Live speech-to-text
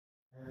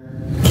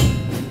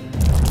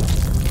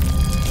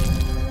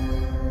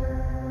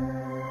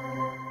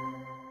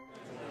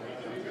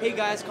Hey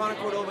guys, Connor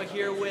Cordova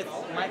here with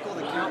Michael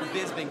the Count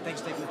Bisping.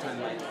 Thanks for taking the time,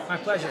 Mike. My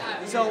pleasure.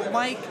 So,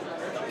 Mike,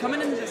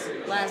 coming into this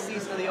last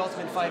season of The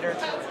Ultimate Fighter,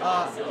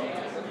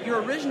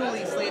 you're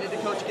originally slated to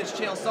coach against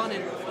Chael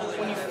Sonnen.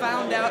 When you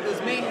found out it was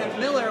Mayhem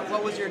Miller,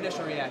 what was your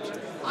initial reaction?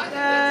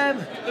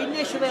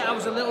 Initially, I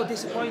was a little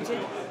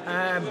disappointed.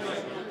 I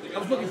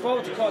was looking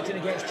forward to coaching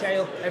against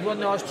Chael. Everyone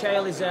knows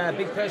Chael is a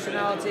big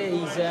personality.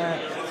 He's a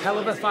hell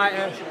of a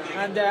fighter,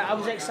 and I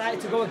was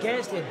excited to go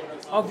against him.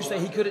 Obviously,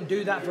 he couldn't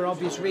do that for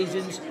obvious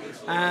reasons.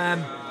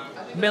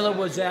 Miller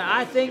was,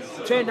 I think,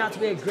 turned out to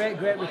be a great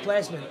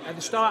replacement. At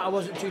the start, I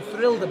wasn't too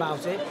thrilled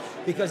about it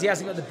because he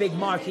hasn't got the big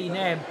marquee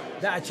name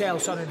that a Chael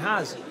Sonnen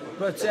has.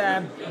 But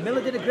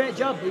Miller did a great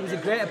job. He was a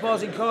great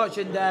opposing coach,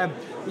 and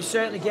he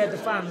certainly gave the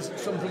fans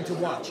something to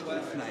watch.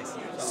 Nice.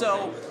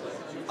 So,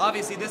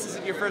 obviously, this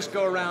isn't your first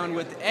go-around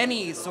with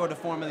any sort of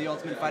form of The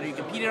Ultimate Fighter. You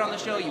competed on the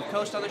show, you've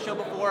coached on the show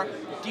before.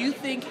 Do you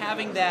think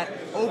having that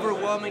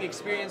overwhelming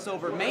experience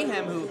over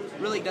Mayhem, who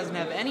really doesn't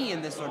have any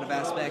in this sort of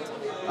aspect,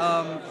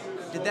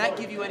 did that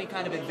give you any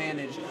kind of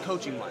advantage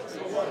coaching-wise?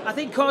 I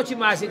think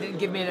coaching-wise, it didn't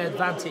give me an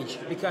advantage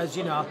because,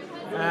 you know,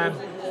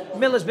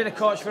 Miller's been a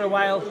coach for a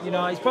while. You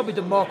know, he's probably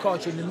done more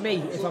coaching than me,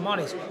 if I'm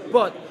honest.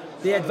 But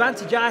the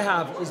advantage I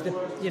have is that,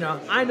 you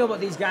know, I know what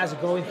these guys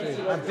are going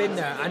through. I've been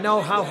there. I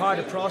know how hard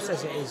a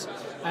process it is.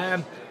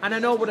 And I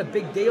know what a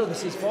big deal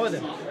this is for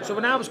them. So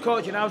when I was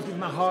coaching, I was giving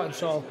my heart and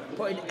soul,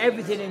 putting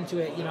everything into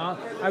it, you know.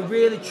 I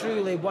really,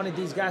 truly wanted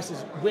these guys to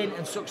win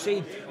and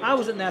succeed. I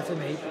wasn't there for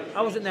me.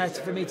 I wasn't there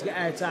for me to get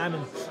airtime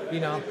and, you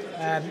know,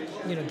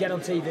 get on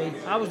TV.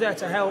 I was there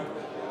to help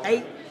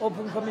 8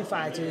 up-and-coming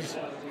fighters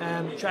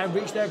try and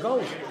reach their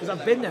goals, because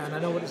I've been there and I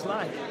know what it's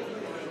like.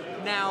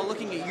 Now,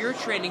 looking at your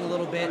training a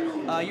little bit,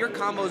 your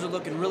combos are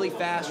looking really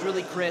fast,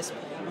 really crisp.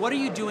 What are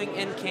you doing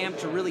in camp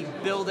to really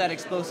build that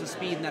explosive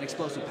speed and that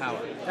explosive power?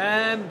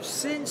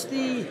 Since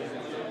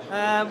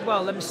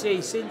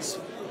since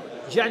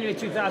January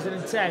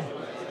 2010,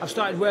 I've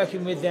started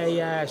working with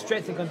a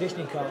strength and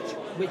conditioning coach,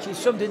 which is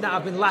something that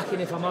I've been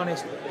lacking, if I'm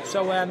honest.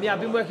 So yeah, I've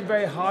been working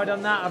very hard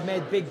on that. I've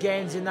made big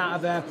gains in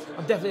that.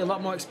 I'm definitely a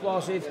lot more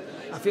explosive.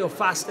 I feel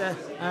faster.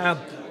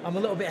 I'm a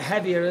little bit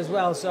heavier as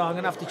well, so I'm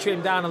going to have to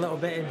trim down a little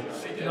bit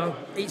and, you know,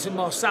 eat some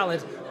more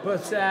salad.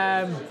 But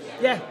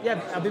yeah,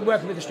 I've been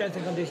working with a strength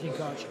and conditioning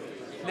coach.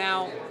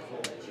 Now,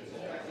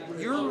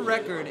 your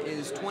record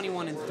is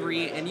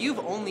 21-3, and you've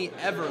only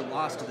ever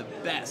lost to the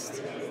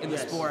best in the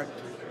sport.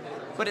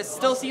 But it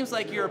still seems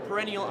like you're a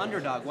perennial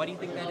underdog. Why do you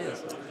think that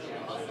is?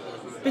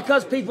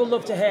 Because people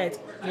love to hate.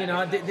 You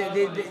know,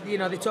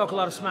 they talk a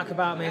lot of smack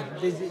about me.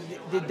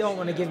 They don't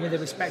want to give me the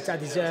respect I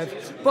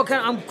deserve. But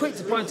I'm quick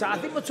to point out,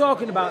 I think we're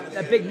talking about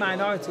a big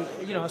minority,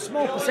 you know, a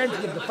small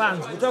percentage of the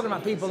fans. We're talking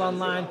about people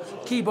online,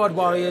 keyboard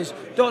warriors,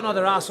 don't know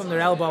their arse from their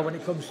elbow when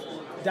it comes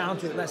down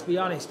to it, let's be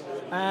honest.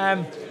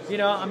 You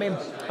know, I mean,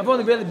 I've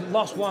only really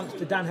lost once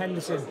to Dan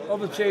Henderson.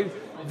 Other two,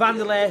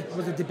 Vanderlei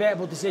was a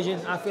debatable decision.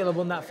 I feel I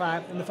won that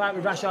fight. And the fight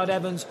with Rashard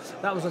Evans,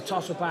 that was a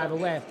toss-up either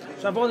way.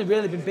 So I've only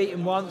really been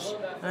beaten once,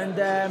 and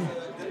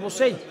we'll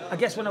see. I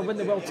guess when I win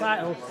the world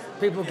title,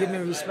 people will give me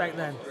respect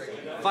then.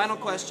 Final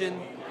question,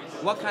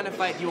 what kind of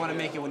fight do you want to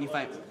make it when you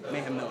fight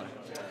Mayhem Miller?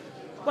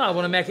 Well, I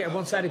want to make it a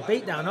one-sided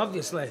beatdown,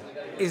 obviously.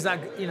 Is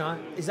that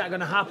going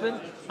to happen?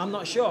 I'm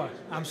not sure.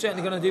 I'm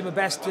certainly going to do my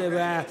best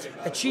to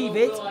achieve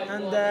it,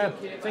 and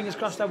fingers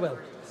crossed I will.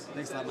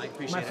 Thanks a lot, Mike.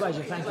 Appreciate it. My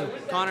pleasure. Thank you.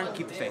 Connor,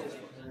 keep the faith.